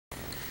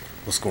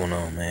What's going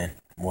on, man?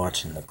 I'm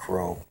watching The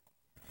Crow,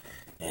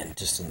 and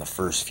just in the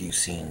first few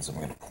scenes, I'm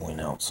going to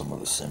point out some of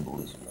the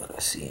symbolism that I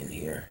see in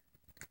here.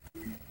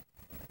 I'm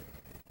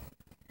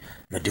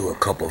going to do a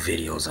couple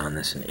videos on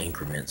this in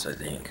increments, I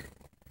think.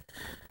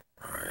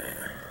 Alright.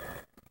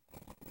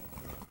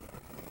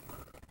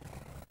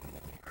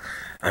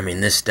 I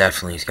mean, this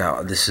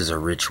is a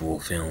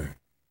ritual film,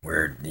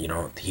 where,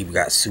 he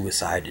got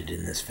suicided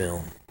in this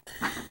film.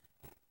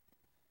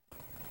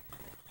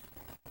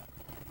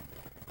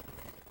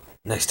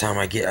 Next time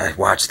I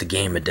watch The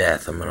Game of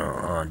Death, I'm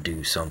gonna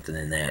do something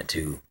in that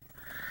too,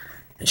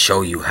 and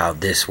show you how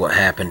what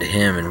happened to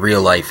him in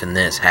real life and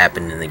this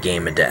happened in The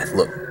Game of Death.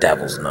 Look,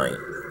 Devil's Night,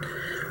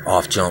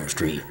 off Jump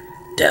Street,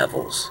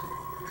 Devils.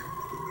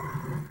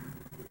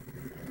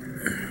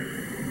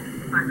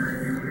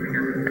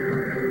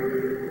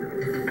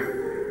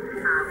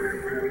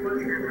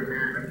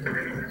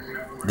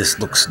 This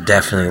looks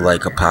definitely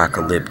like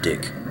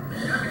apocalyptic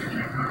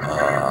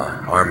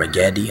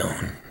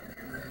Armageddon,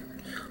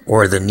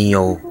 or the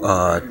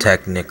neo-feudal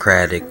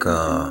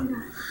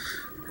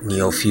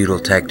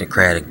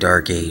technocratic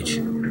Dark Age.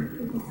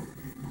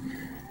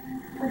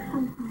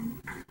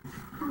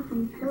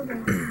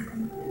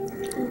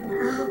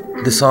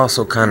 This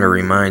also kind of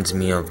reminds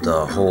me of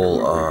the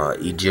whole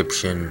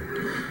Egyptian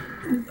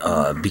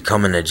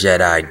becoming a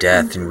Jedi,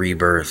 death and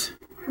rebirth.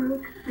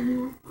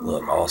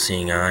 Look,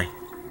 all-seeing eye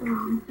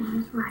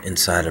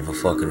inside of a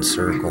fucking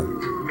circle.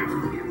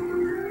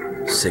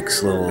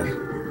 6 little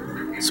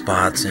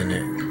spots in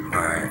it.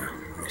 Alright,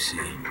 let me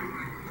see.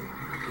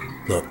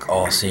 Look,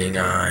 all-seeing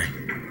eye.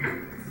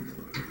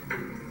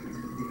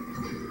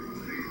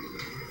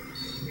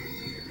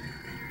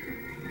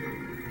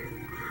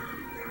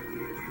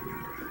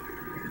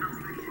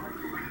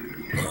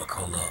 Look,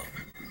 hold up.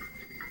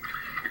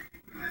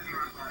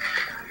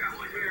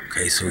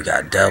 Okay, so we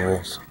got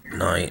Devil's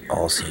Night,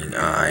 all-seeing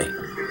eye,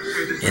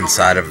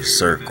 inside of a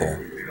circle.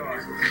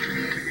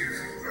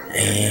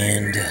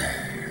 And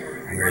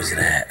where is it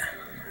at?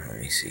 Let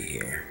me see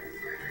here.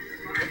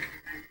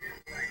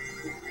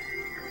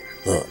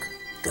 Look,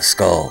 the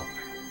skull.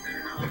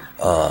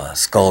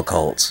 Skull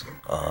cults.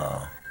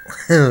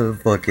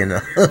 Fucking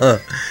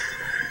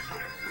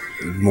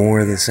more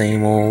of the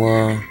same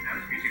old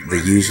the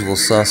usual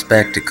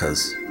suspect,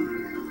 because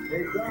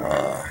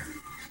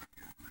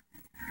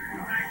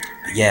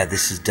yeah,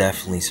 this is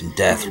definitely some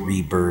death,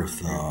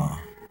 rebirth.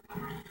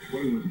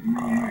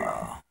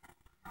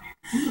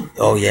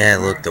 Oh yeah,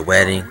 look, the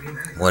wedding.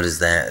 What is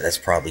that? That's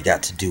probably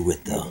got to do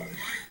with the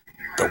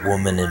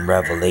woman in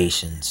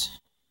Revelations.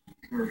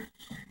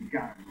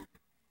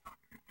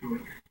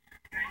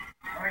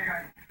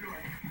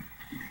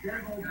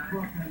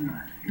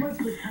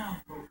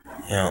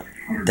 Yeah,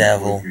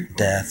 devil,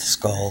 death,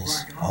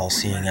 skulls,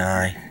 all-seeing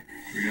eye.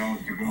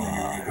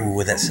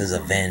 Ooh, that says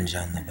avenge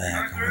on the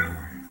back. Ooh.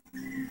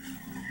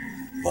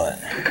 But,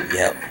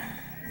 yep.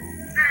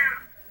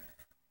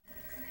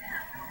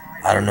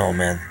 I don't know,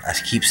 man. I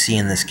keep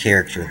seeing this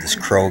character, this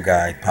Crow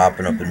guy,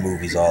 popping up in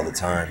movies all the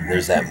time.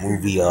 There's that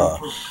movie, or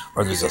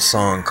there's a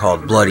song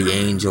called Bloody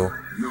Angel.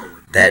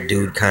 That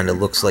dude kind of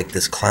looks like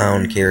this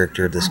clown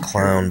character,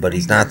 but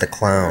he's not the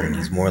clown.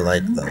 He's more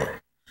like the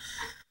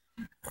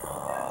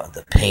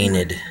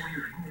painted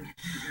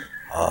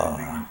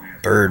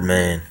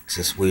Birdman. It's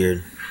just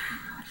weird.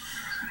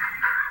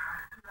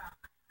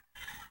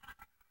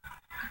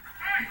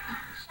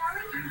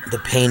 The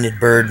painted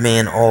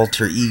Birdman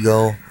alter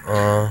ego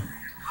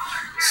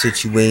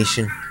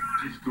situation.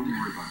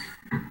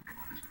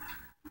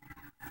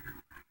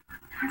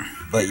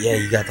 But yeah,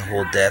 you got the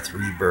whole death,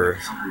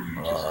 rebirth,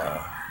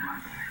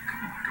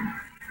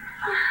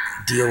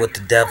 deal with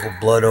the devil,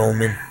 blood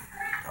omen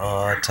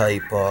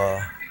type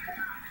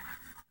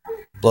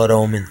blood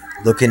omen.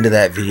 Look into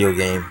that video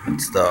game.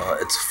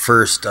 It's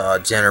first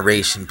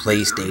generation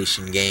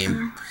PlayStation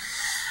game,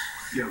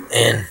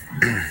 and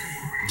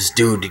this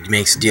dude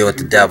makes a deal with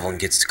the devil and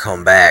gets to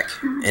come back,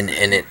 and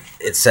it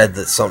said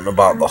that something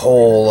about the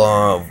whole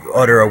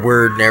utter a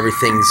word and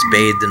everything's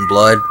bathed in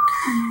blood,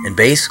 and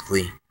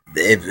basically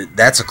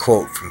that's a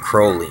quote from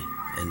Crowley.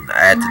 And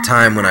at the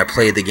time when I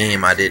played the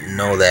game, I didn't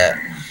know that,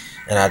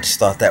 and I just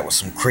thought that was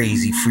some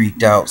crazy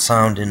freaked out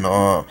sounding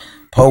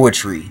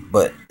poetry,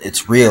 but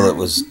it's real. It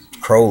was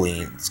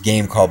Crowley. It's a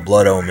game called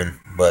Blood Omen,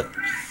 but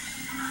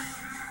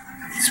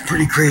it's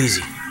pretty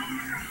crazy.